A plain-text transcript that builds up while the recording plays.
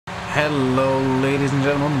Hello ladies and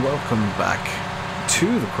gentlemen, welcome back to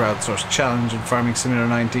the Crowdsourced Challenge in Farming Simulator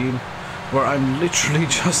 19, where I'm literally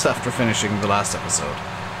just after finishing the last episode.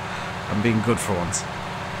 I'm being good for once.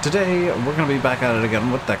 Today we're going to be back at it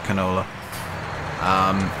again with that canola.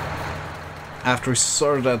 After we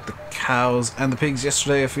sorted out the cows and the pigs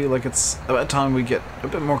yesterday, I feel like it's about time we get a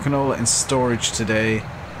bit more canola in storage today.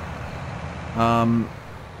 I'm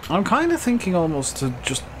kind of thinking almost to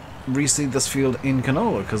just reseed this field in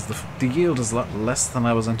canola, because the yield is a lot less than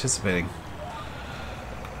I was anticipating.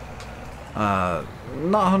 Not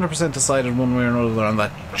 100% decided one way or another on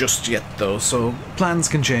that just yet though, so plans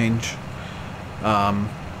can change. I'm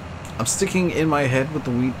sticking in my head with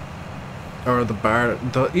the wheat, or the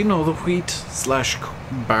wheat slash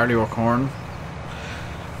barley or corn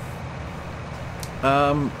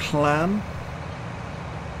plan,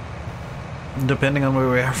 depending on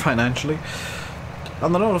where we are financially.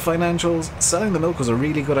 On the note of financials, selling the milk was a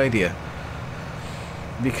really good idea,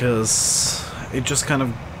 because it just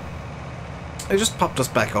popped us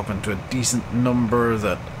back up into a decent number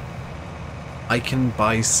that I can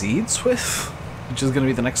buy seeds with, which is going to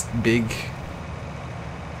be the next big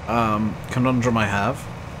conundrum I have.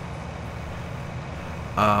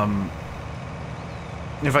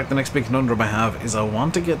 In fact, the next big conundrum I have is I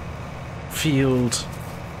want to get field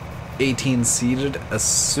 18 seeded as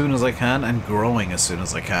soon as I can and growing as soon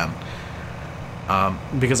as I can,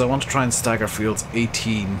 because I want to try and stagger fields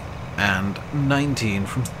 18 and 19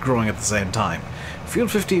 from growing at the same time. Field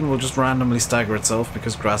 15 will just randomly stagger itself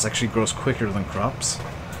because grass actually grows quicker than crops.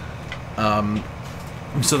 So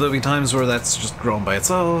there'll be times where that's just grown by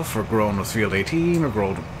itself, or grown with field 18, or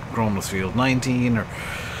grown with field 19, or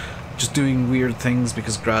just doing weird things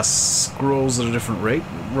because grass grows at a different rate,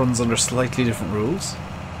 runs under slightly different rules.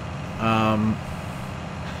 I'm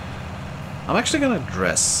actually going to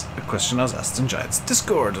address a question I was asked in Giant's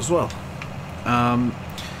Discord as well,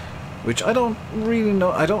 which I don't really know.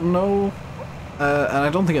 I don't know, and I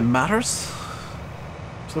don't think it matters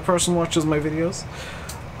to the person who watches my videos.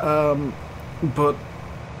 But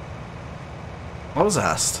I was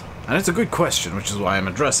asked, and it's a good question, which is why I'm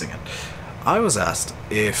addressing it. I was asked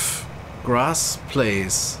if grass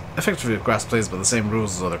plays by the same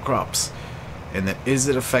rules as other crops. And that, is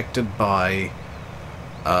it affected by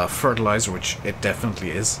fertilizer, which it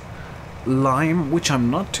definitely is, lime, which I'm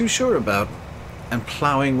not too sure about, and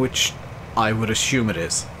ploughing, which I would assume it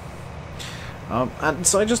is. And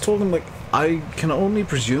so I just told him, like, I can only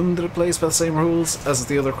presume that it plays by the same rules as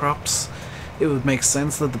the other crops. It would make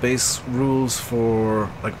sense that the base rules for,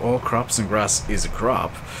 like, all crops, and grass is a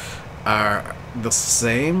crop, are the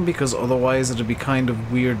same, because otherwise it'd be kind of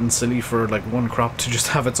weird and silly for, like, one crop to just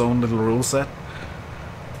have its own little rule set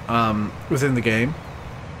within the game,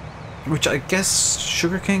 which I guess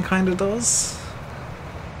sugarcane kind of does,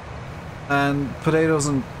 and potatoes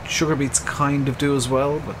and sugar beets kind of do as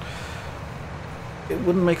well, but it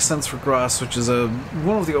wouldn't make sense for grass, which is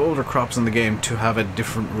one of the older crops in the game, to have a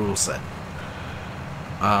different rule set.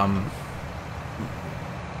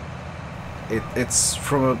 It's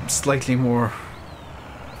from a slightly more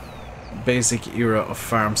basic era of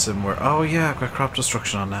farm sim where, oh yeah, I've got crop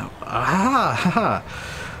destruction on now. Aha! Haha!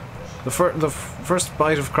 The first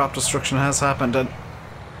bite of crop destruction has happened, and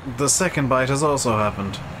the second bite has also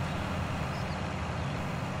happened.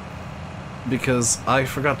 Because I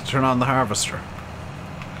forgot to turn on the harvester.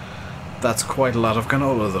 That's quite a lot of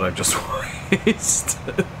canola that I've just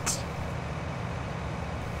wasted.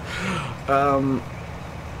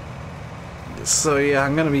 So yeah,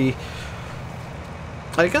 I'm gonna be.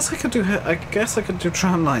 I guess I could do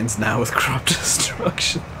tram lines now with crop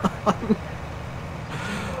destruction on.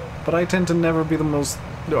 But I tend to never be the most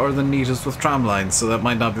or the neatest with tram lines, so that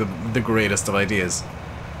might not be the greatest of ideas.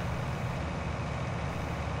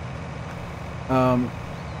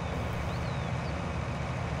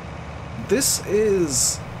 This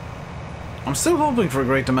is. I'm still hoping for a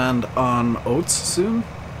great demand on oats soon.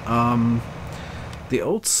 The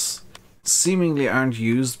oats seemingly aren't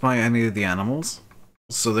used by any of the animals,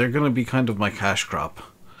 so they're going to be kind of my cash crop,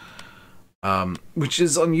 which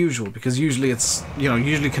is unusual, because usually it's,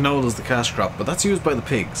 usually canola is the cash crop, but that's used by the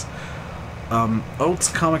pigs. Oats,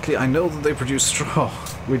 comically, I know that they produce straw,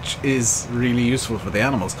 which is really useful for the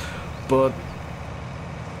animals, but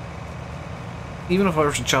even if I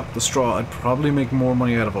were to chop the straw, I'd probably make more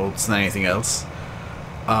money out of oats than anything else,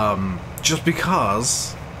 just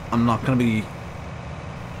because I'm not going to be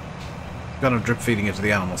drip feeding it to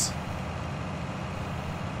the animals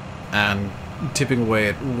and tipping away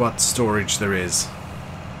at what storage there is.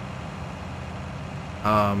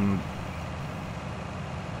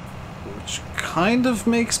 Which kind of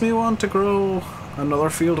makes me want to grow another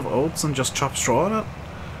field of oats and just chop straw on it.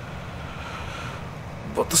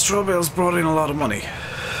 But the straw bales brought in a lot of money.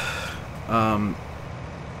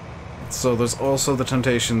 So there's also the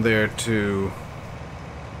temptation there to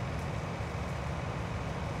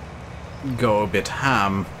go a bit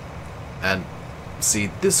ham and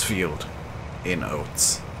seed this field in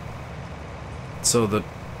oats. So that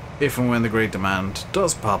if and when the great demand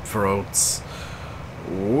does pop for oats,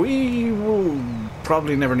 we will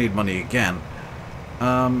probably never need money again.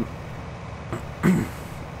 In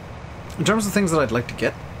terms of things that I'd like to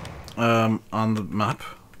get on the map,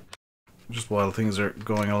 just while things are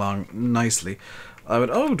going along nicely, I would...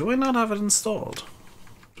 Oh, do I not have it installed?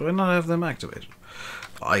 Do I not have them activated?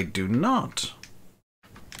 I do not.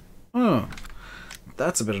 Oh,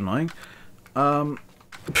 that's a bit annoying. I'd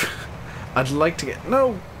like to get...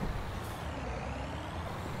 No!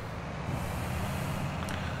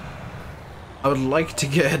 I would like to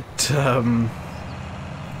get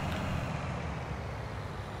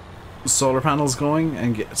solar panels going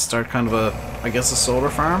and start kind of a, I guess, a solar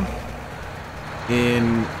farm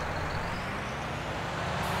in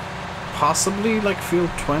possibly like field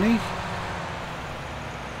 20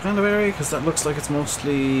 kind of area, because that looks like it's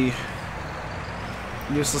mostly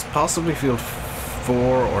useless. Possibly field 4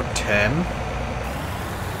 or 10,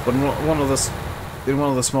 but in one of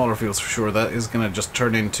the smaller fields for sure, that is going to just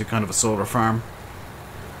turn into kind of a solar farm.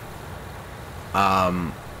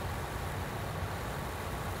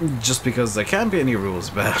 Just because there can't be any rules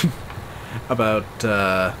about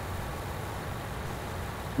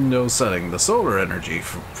no selling the solar energy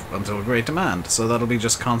until great demand. So that'll be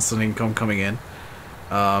just constant income coming in.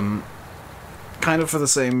 Kind of for the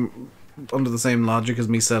same, under the same logic as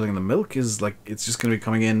me selling the milk, is like it's just going to be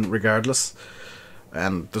coming in regardless,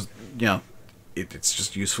 and you know, it's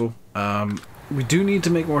just useful. We do need to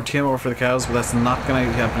make more TMO for the cows, but that's not going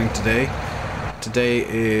to be happening today. Today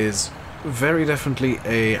is very definitely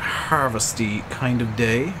a harvesty kind of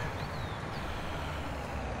day,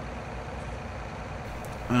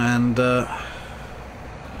 and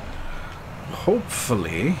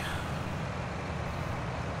hopefully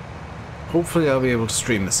I'll be able to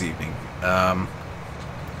stream this evening. You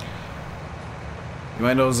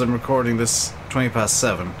might notice I'm recording this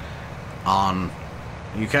 7:20 on...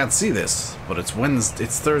 You can't see this, but it's Wednesday.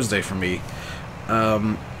 It's Thursday for me,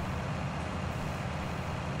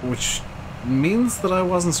 which means that I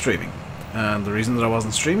wasn't streaming. And the reason that I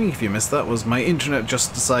wasn't streaming, if you missed that, was my internet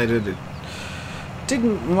just decided it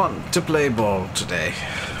didn't want to play ball today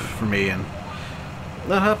for me, and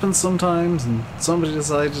that happens sometimes, and somebody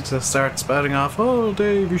decided to start spouting off, "Oh,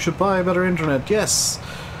 Dave, you should buy a better internet." Yes,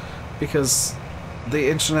 because the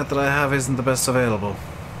internet that I have isn't the best available,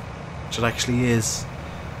 which it actually is,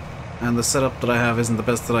 and the setup that I have isn't the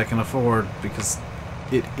best that I can afford, because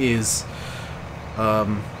it is.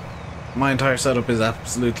 My entire setup is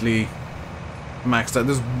absolutely maxed out.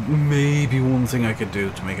 There's maybe one thing I could do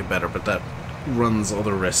to make it better, but that runs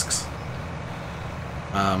other risks.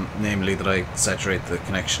 Namely that I saturate the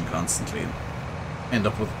connection constantly and end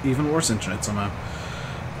up with even worse internet somehow.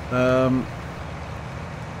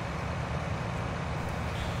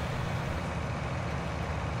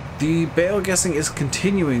 The bale guessing is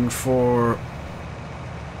continuing for...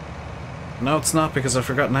 No, it's not, because I've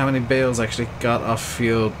forgotten how many bales I actually got off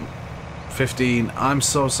field 15. I'm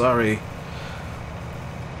so sorry.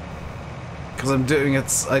 Because I'm doing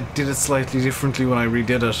it... I did it slightly differently when I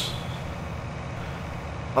redid it.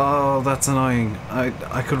 Oh, that's annoying.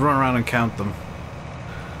 I could run around and count them.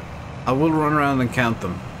 I will run around and count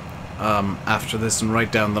them after this and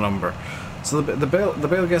write down the number. So the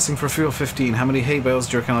bale guessing for field 15, how many hay bales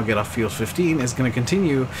do you reckon I'll get off field 15, is going to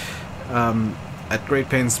continue at great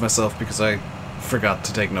pains to myself, because I forgot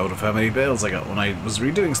to take note of how many bales I got when I was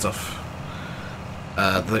redoing stuff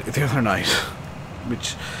the other night.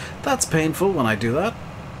 Which, that's painful when I do that.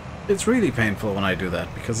 It's really painful when I do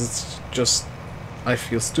that, because it's just... I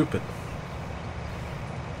feel stupid.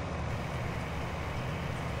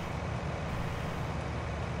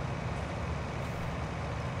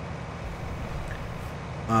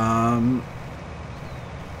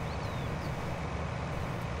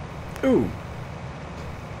 Ooh.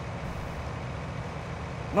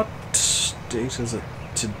 What date is it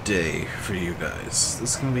today for you guys?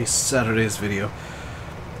 This is going to be Saturday's video,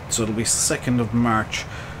 so it'll be 2nd of March.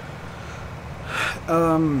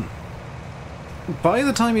 By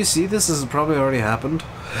the time you see this has probably already happened.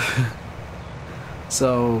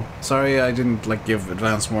 So, sorry I didn't give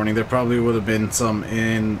advance warning. There probably would have been some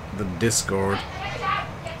in the Discord.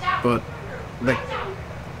 But the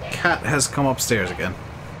cat has come upstairs again.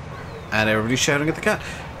 And everybody's shouting at the cat.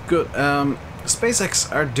 Good.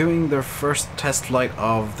 SpaceX are doing their first test flight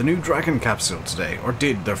of the new Dragon capsule today, or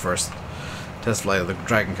did their first test flight of the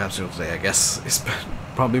Dragon capsule today, I guess. It's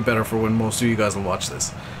probably better for when most of you guys will watch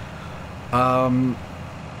this. And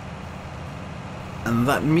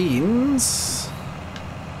that means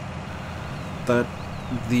that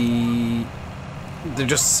they're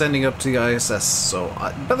just sending up to the ISS, so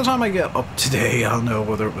by the time I get up today, I'll know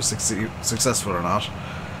whether it was successful or not.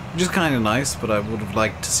 Which is kind of nice, but I would have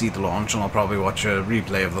liked to see the launch, and I'll probably watch a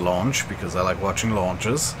replay of the launch, because I like watching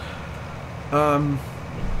launches. And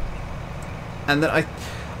then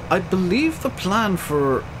I believe the plan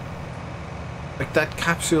for like that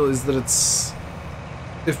capsule is that it's,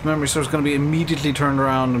 if memory serves, going to be immediately turned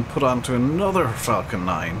around and put onto another Falcon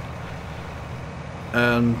 9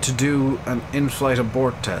 to do an in-flight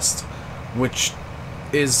abort test, which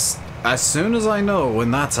is, as soon as I know when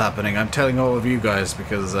that's happening, I'm telling all of you guys,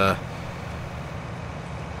 because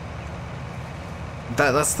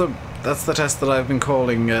that's the test that I've been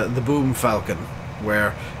calling the Boom Falcon,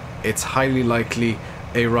 where it's highly likely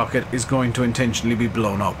a rocket is going to intentionally be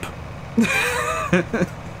blown up.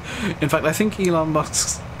 In fact, I think Elon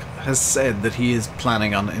Musk has said that he is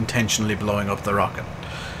planning on intentionally blowing up the rocket.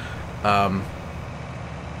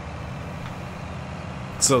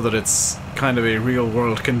 So that it's kind of a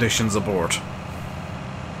real-world conditions abort.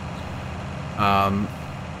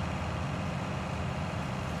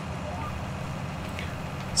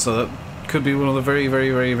 So that could be one of the very,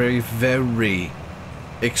 very, very, very, very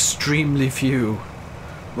extremely few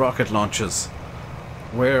rocket launches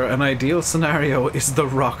where an ideal scenario is the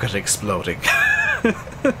rocket exploding.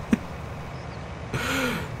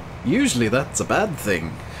 Usually that's a bad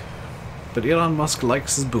thing, but Elon Musk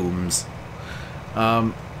likes his booms.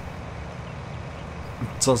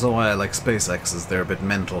 It's also why I like SpaceX, is they're a bit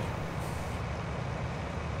mental.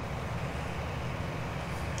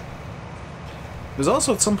 There's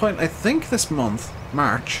also at some point, I think this month,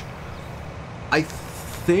 March, I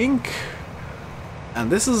think,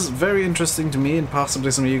 and this is very interesting to me and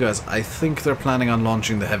possibly some of you guys, I think they're planning on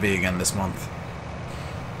launching the Heavy again this month.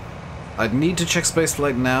 I'd need to check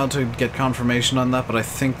Spaceflight now to get confirmation on that, but I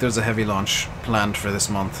think there's a Heavy launch planned for this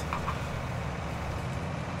month.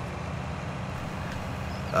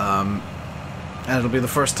 And it'll be the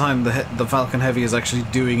first time the Falcon Heavy is actually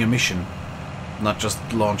doing a mission, not just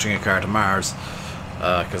launching a car to Mars,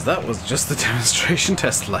 because that was just the demonstration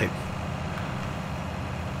test flight.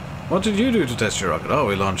 What did you do to test your rocket? Oh,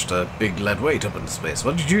 we launched a big lead weight up into space.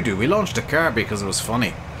 What did you do? We launched a car because it was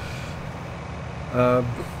funny. But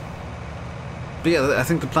yeah, I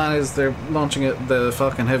think the plan is they're launching the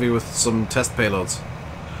Falcon Heavy with some test payloads.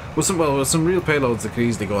 With some real payloads that could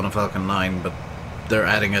easily go on a Falcon 9, but they're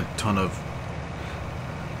adding a ton of,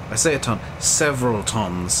 I say a ton, several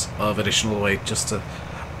tons of additional weight just to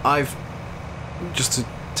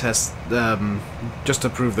test, just to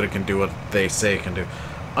prove that it can do what they say it can do.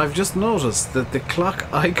 I've just noticed that the clock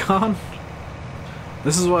icon,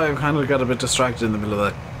 this is why I've kind of got a bit distracted in the middle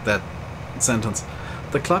of that sentence.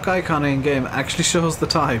 The clock icon in game actually shows the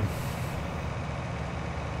time.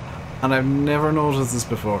 And I've never noticed this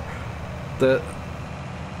before. The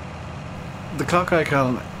clock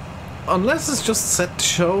icon, unless it's just set to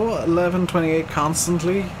show 11:28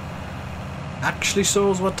 constantly, actually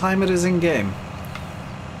shows what time it is in game.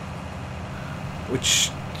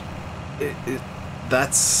 Which,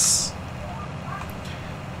 that's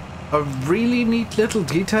a really neat little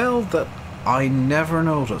detail that I never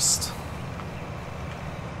noticed.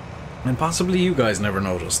 And possibly you guys never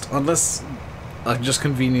noticed, unless I just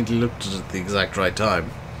conveniently looked at it at the exact right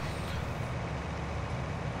time.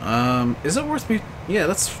 Is it worth me? Yeah,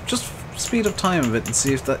 let's just speed up time a bit and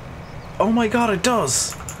see if that... Oh my god, it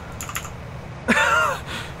does!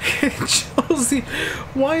 It shows the...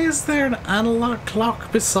 Why is there an analog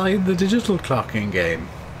clock beside the digital clock in game?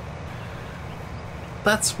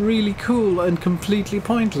 That's really cool and completely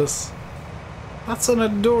pointless. That's an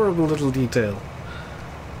adorable little detail.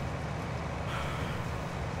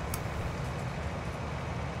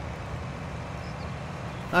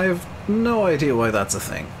 I have no idea why that's a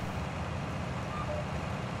thing.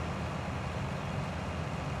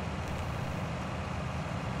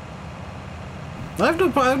 I have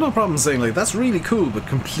no problem saying, like, that's really cool but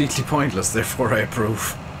completely pointless, therefore I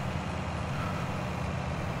approve.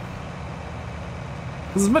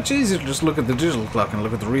 It's much easier to just look at the digital clock and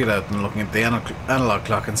look at the readout than looking at the analog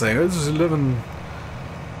clock and saying, oh, this is 11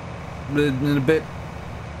 in a bit.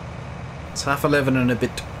 It's half 11 and a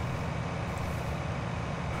bit.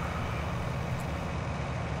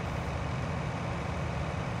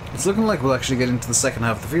 It's looking like we'll actually get into the second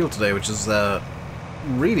half of the field today, which is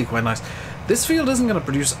really quite nice. This field isn't going to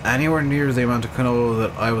produce anywhere near the amount of canola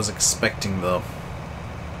that I was expecting, though.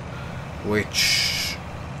 Which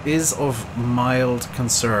is of mild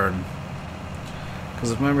concern.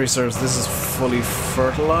 Because if memory serves, this is fully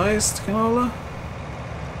fertilized canola.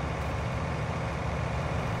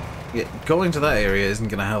 Yeah, going to that area isn't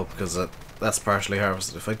going to help because that's partially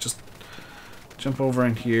harvested. If I just jump over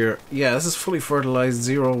in here... Yeah, this is fully fertilized,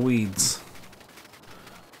 0 weeds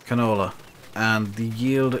canola. And the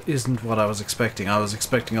yield isn't what I was expecting. I was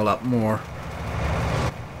expecting a lot more.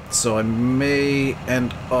 So I may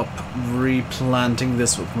end up replanting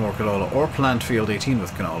this with more canola, or plant field 18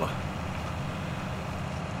 with canola.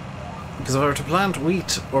 Because if I were to plant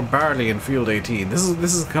wheat or barley in field 18, this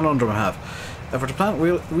is the conundrum I have. If I were to plant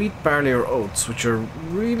wheat, barley or oats, which are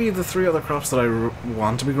really the 3 other crops that I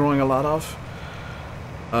want to be growing a lot of,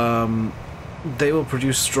 they will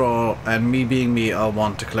produce straw, and me being me, I'll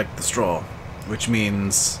want to collect the straw, which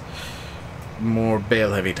means more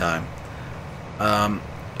bale heavy time.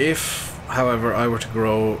 If, however, I were to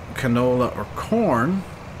grow canola or corn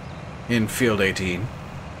in field 18,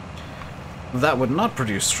 that would not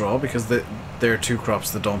produce straw because they're 2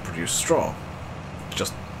 crops that don't produce straw,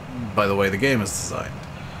 just by the way the game is designed.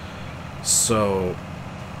 So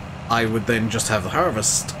I would then just have the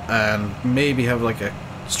harvest and maybe have like a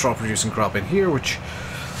straw producing crop in here, which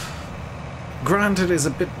granted is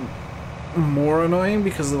a bit more annoying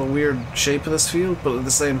because of the weird shape of this field, but at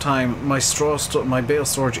the same time my bale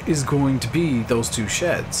storage is going to be those 2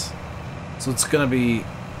 sheds, so it's going to be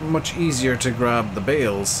much easier to grab the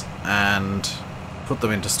bales and put them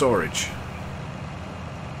into storage.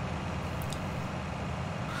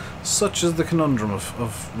 Such is the conundrum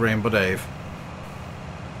of RainbowDave.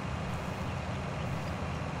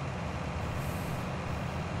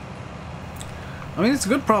 I mean, it's a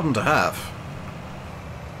good problem to have.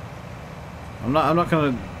 I'm not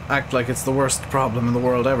going to act like it's the worst problem in the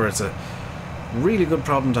world ever. It's a really good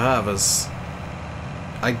problem to have, as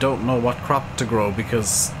I don't know what crop to grow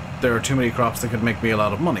because there are too many crops that could make me a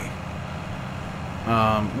lot of money.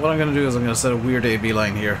 What I'm going to do is I'm going to set a weird AB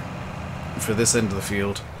line here for this end of the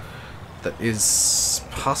field that is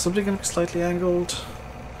possibly going to be slightly angled.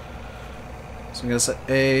 So I'm going to set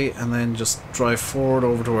A and then just drive forward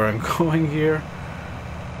over to where I'm going here.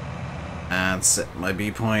 And set my B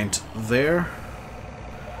point there.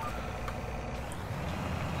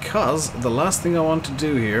 Because the last thing I want to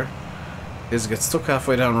do here is get stuck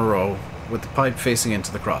halfway down a row with the pipe facing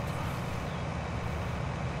into the crop.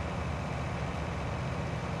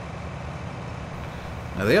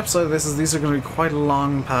 Now the upside of this is these are going to be quite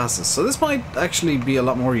long passes, so this might actually be a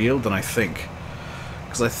lot more yield than I think.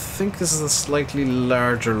 Because I think this is a slightly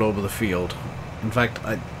larger lobe of the field. In fact,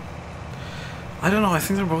 I don't know, I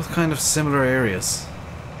think they're both kind of similar areas.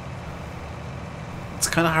 It's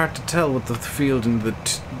kind of hard to tell with the field and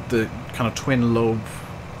the kind of twin lobe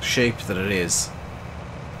shape that it is.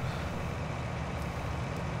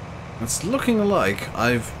 It's looking like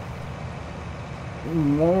I've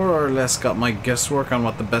more or less got my guesswork on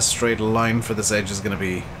what the best straight line for this edge is going to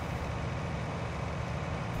be.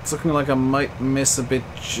 It's looking like I might miss a bit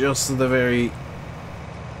just at the very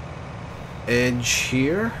edge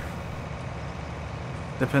here,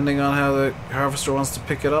 depending on how the harvester wants to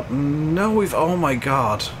pick it up. No, oh my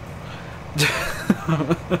god.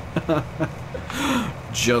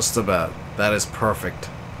 Just about. That is perfect.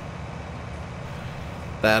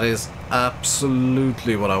 That is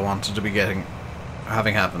absolutely what I wanted to be having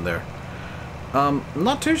happen there.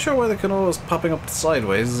 Not too sure why the canola is popping up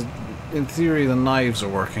sideways. In theory, the knives are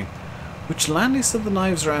working. Which Landy said the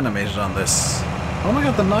knives are animated on this. Oh my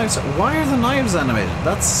god, the knives. Why are the knives animated?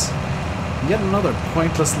 That's yet another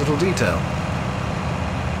pointless little detail.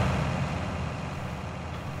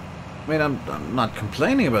 I mean, I'm not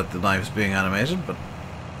complaining about the knives being animated, but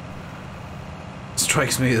it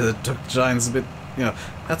strikes me that it took Giants a bit, you know,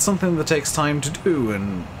 that's something that takes time to do,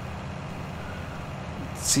 and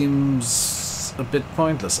it seems a bit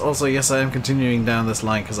pointless. Also, yes, I am continuing down this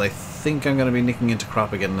line because I think I'm going to be nicking into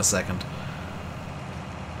crop again in a second.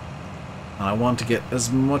 And I want to get as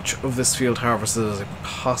much of this field harvested as I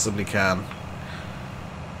possibly can.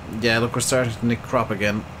 Yeah, look, we're starting to nick crop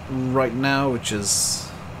again right now, which is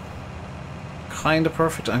kind of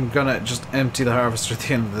perfect. I'm gonna just empty the harvester at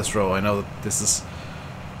the end of this row. I know that this is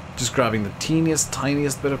just grabbing the teeniest,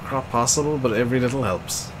 tiniest bit of crop possible, but every little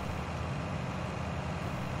helps.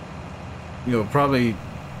 You know, probably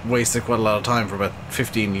wasted quite a lot of time for about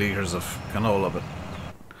 15 litres of canola, but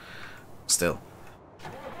still.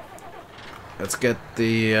 Let's get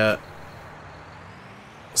the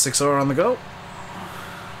 6R on the go.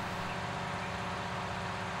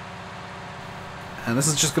 And this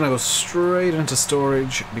is just going to go straight into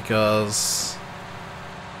storage because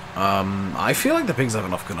I feel like the pigs have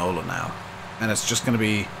enough canola now. And it's just going to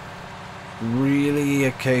be really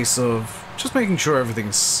a case of just making sure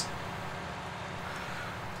everything's...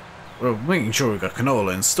 Well, making sure we've got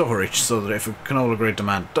canola in storage so that if a canola great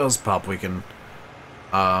demand does pop, we can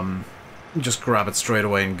just grab it straight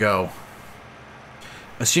away and go.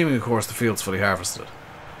 Assuming, of course, the field's fully harvested.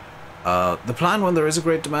 The plan when there is a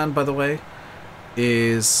great demand, by the way,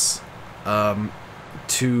 is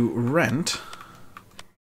to rent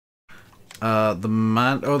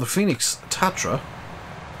the Phoenix Tatra,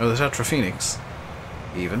 or the Tatra Phoenix,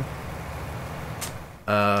 even,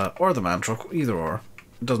 or the man truck, either or.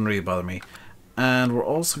 It doesn't really bother me. And we're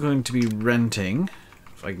also going to be renting,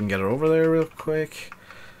 if I can get it over there real quick,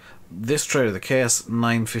 this trailer, the KS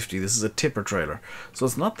 950. This is a tipper trailer, so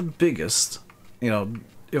it's not the biggest. You know,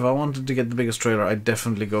 if I wanted to get the biggest trailer, I'd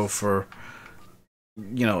definitely go for,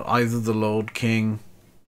 you know, either the Load King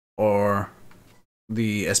or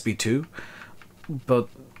the SB2. But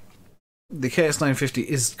the KS 950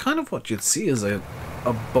 is kind of what you'd see as a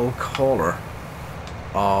bulk hauler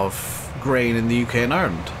of grain in the UK and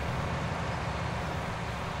Ireland.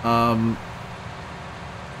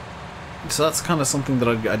 So that's kind of something that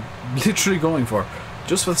I'm literally going for,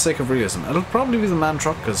 just for the sake of realism. It'll probably be the man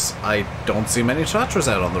truck, because I don't see many Tatras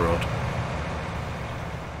out on the road.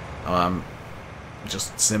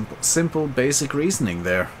 Just simple, basic reasoning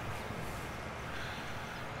there.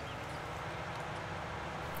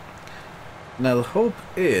 Now the hope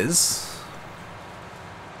is...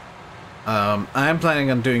 I am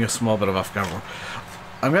planning on doing a small bit of off-camera.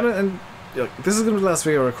 I'm gonna... And, this is gonna be the last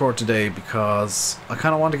video I record today because I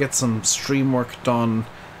kind of want to get some stream work done,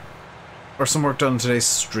 or some work done in today's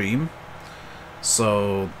stream.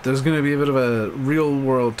 So there's gonna be a bit of a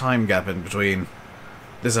real-world time gap in between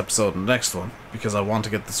this episode and the next one, because I want to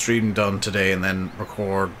get the stream done today and then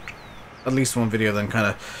record at least one video, then kind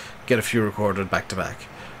of get a few recorded back to back.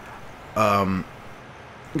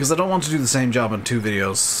 Because I don't want to do the same job on two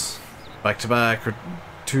videos back to back, or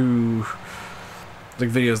two like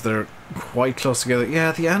videos that are quite close together.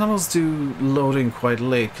 Yeah, the animals do load in quite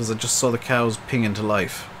late because I just saw the cows ping into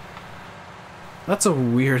life. That's a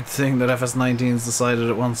weird thing that FS19's decided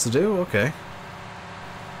it wants to do. Okay.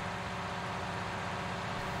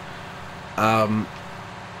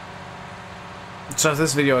 So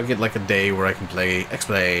this video I get like a day where I can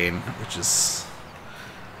explain, which is...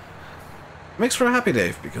 makes for a happy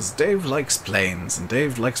Dave, because Dave likes planes, and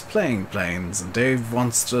Dave likes playing planes, and Dave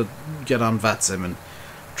wants to get on VATSIM and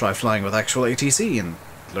try flying with actual ATC and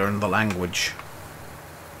learn the language.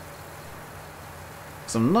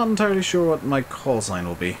 So I'm not entirely sure what my call sign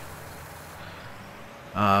will be.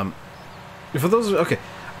 For those... Okay,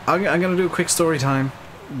 I'm going to do a quick story time,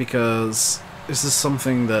 because this is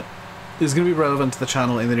something that is going to be relevant to the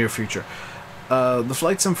channel in the near future. The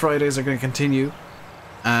flights on Fridays are going to continue,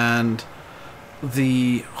 and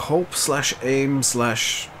the hope slash aim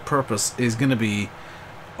slash purpose is going to be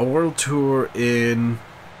a world tour in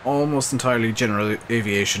almost entirely general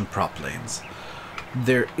aviation prop planes.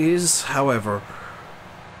 There is, however,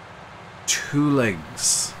 two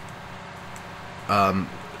legs,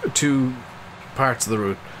 two parts of the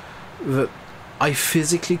route that I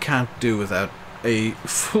physically can't do without a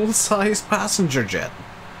full-size passenger jet.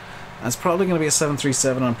 And it's probably going to be a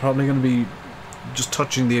 737. I'm probably going to be just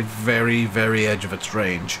touching the very, very edge of its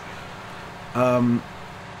range. And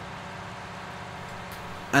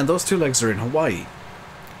those two legs are in Hawaii,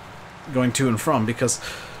 going to and from, because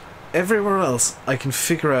everywhere else I can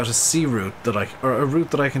figure out a sea route that or a route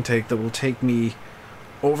that I can take that will take me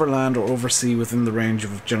overland or oversea within the range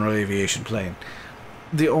of a general aviation plane.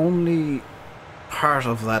 The only part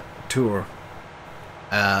of that tour,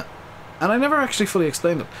 and I never actually fully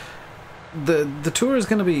explained it, the tour is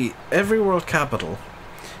going to be every world capital,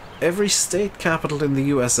 every state capital in the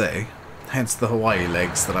USA, hence the Hawaii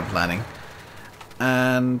legs that I'm planning,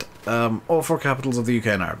 and all four capitals of the UK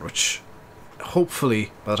and Ireland, which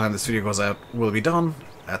hopefully by the time this video goes out will be done.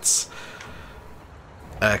 That's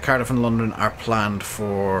Cardiff and London are planned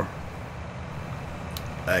for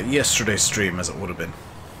yesterday's stream, as it would have been,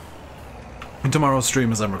 and tomorrow's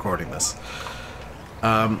stream as I'm recording this.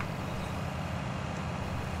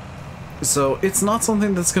 So it's not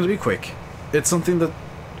something that's going to be quick. It's something that,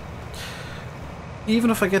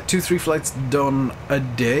 even if I get 2-3 flights done a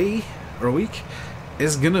day or a week,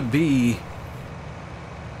 is going to be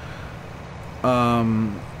I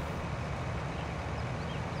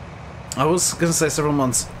was going to say several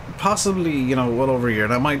months, possibly, you know, well over a year,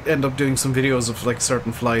 and I might end up doing some videos of like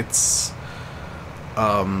certain flights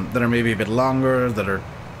that are maybe a bit longer, that are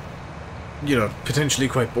you know, potentially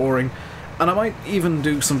quite boring. And I might even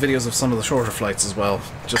do some videos of some of the shorter flights as well,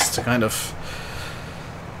 just to kind of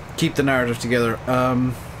keep the narrative together.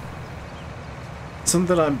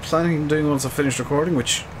 Something that I'm planning on doing once I've finished recording,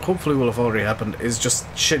 which hopefully will have already happened, is just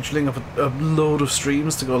scheduling up a load of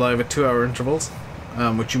streams to go live at 2-hour intervals,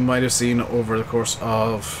 which you might have seen over the course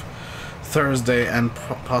of Thursday and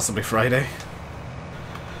possibly Friday.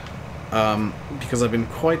 Because I've been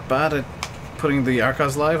quite bad at putting the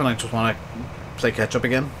archives live, and I just want to play catch up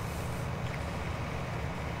again.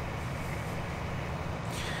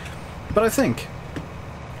 But I think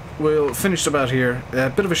we'll finish about here. A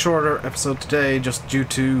bit of a shorter episode today, just due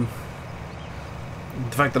to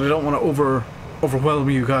the fact that I don't want to overwhelm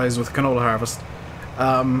you guys with canola harvest.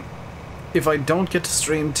 If I don't get to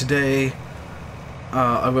stream today,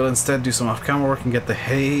 I will instead do some off-camera work and get the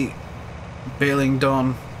hay baling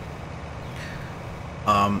done.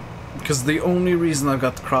 Because the only reason I've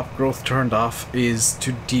got the crop growth turned off is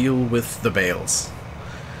to deal with the bales.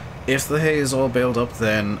 If the hay is all baled up,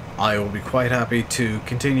 then I will be quite happy to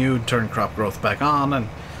continue, turn crop growth back on, and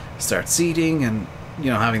start seeding, and,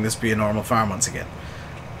 you know, having this be a normal farm once again.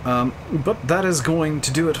 But that is going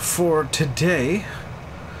to do it for today.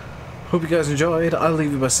 Hope you guys enjoyed. I'll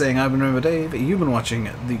leave you by saying I've been RainbowDave. You've been watching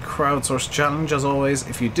the Crowdsourced challenge. As always,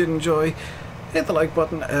 if you did enjoy, hit the like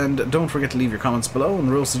button, and don't forget to leave your comments below,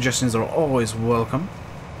 and rule suggestions are always welcome,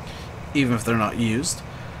 even if they're not used.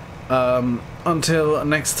 Until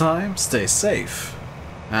next time, stay safe,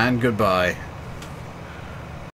 and goodbye.